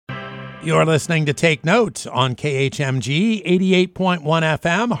You're listening to Take Note on KHMG 88.1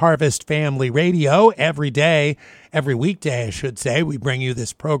 FM, Harvest Family Radio. Every weekday, I should say, we bring you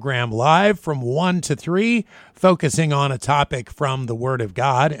this program live from 1 to 3, focusing on a topic from the Word of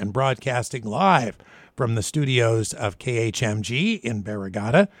God and broadcasting live from the studios of KHMG in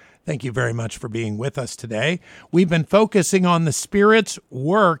Barrigada. Thank you very much for being with us today. We've been focusing on the Spirit's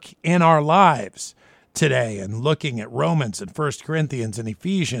work in our lives today and looking at Romans and 1 Corinthians and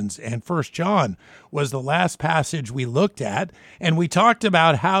Ephesians, and 1 John was the last passage we looked at. And we talked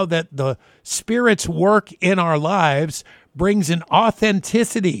about how that the Spirit's work in our lives brings an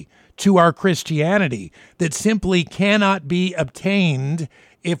authenticity to our Christianity that simply cannot be obtained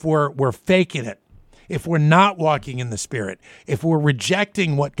if we're faking it, if we're not walking in the Spirit, if we're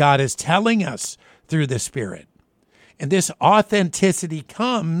rejecting what God is telling us through the Spirit. And this authenticity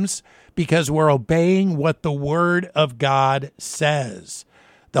comes because we're obeying what the Word of God says.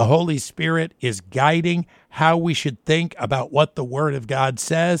 The Holy Spirit is guiding how we should think about what the Word of God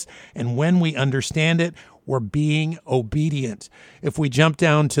says, and when we understand it, we're being obedient. If we jump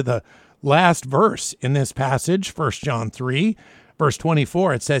down to the last verse in this passage, 1 John 3, verse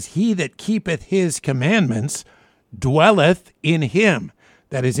 24, it says, "He that keepeth his commandments dwelleth in him,"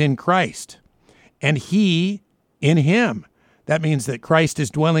 that is in Christ, "and he in him." That means that Christ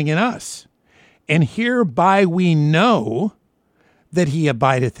is dwelling in us. "And hereby we know that he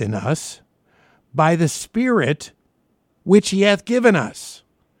abideth in us, by the Spirit which he hath given us."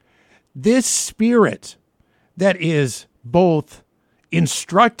 This Spirit that is both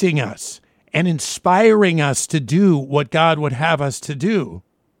instructing us and inspiring us to do what God would have us to do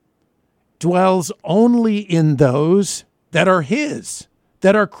dwells only in those that are his,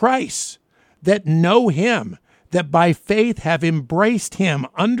 that are Christ's, that know him, that by faith have embraced him,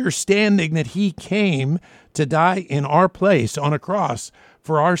 understanding that he came to die in our place on a cross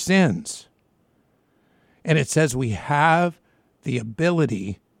for our sins. And it says we have the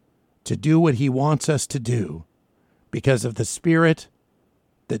ability to do what he wants us to do because of the Spirit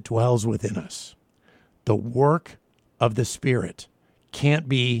that dwells within us. The work of the Spirit can't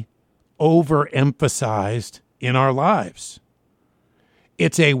be overemphasized in our lives.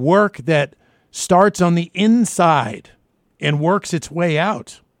 It's a work that starts on the inside and works its way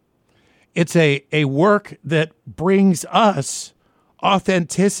out. It's a work that brings us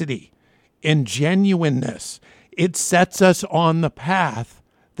authenticity and genuineness. It sets us on the path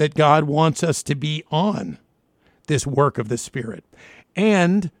that God wants us to be on, this work of the Spirit.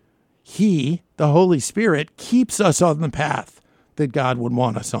 And he, the Holy Spirit, keeps us on the path that God would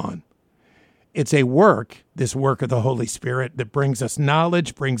want us on. It's a work, this work of the Holy Spirit, that brings us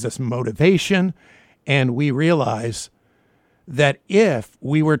knowledge, brings us motivation, and we realize that if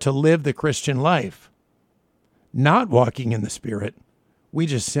we were to live the Christian life, not walking in the Spirit, we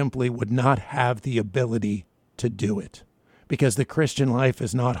just simply would not have the ability to do it. Because the Christian life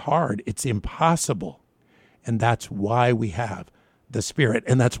is not hard, it's impossible. And that's why we have the Spirit,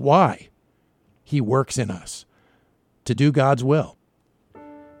 and that's why he works in us to do God's will.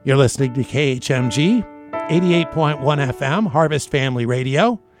 You're listening to KHMG 88.1 FM, Harvest Family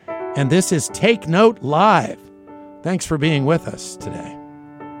Radio, and this is Take Note Live. Thanks for being with us today.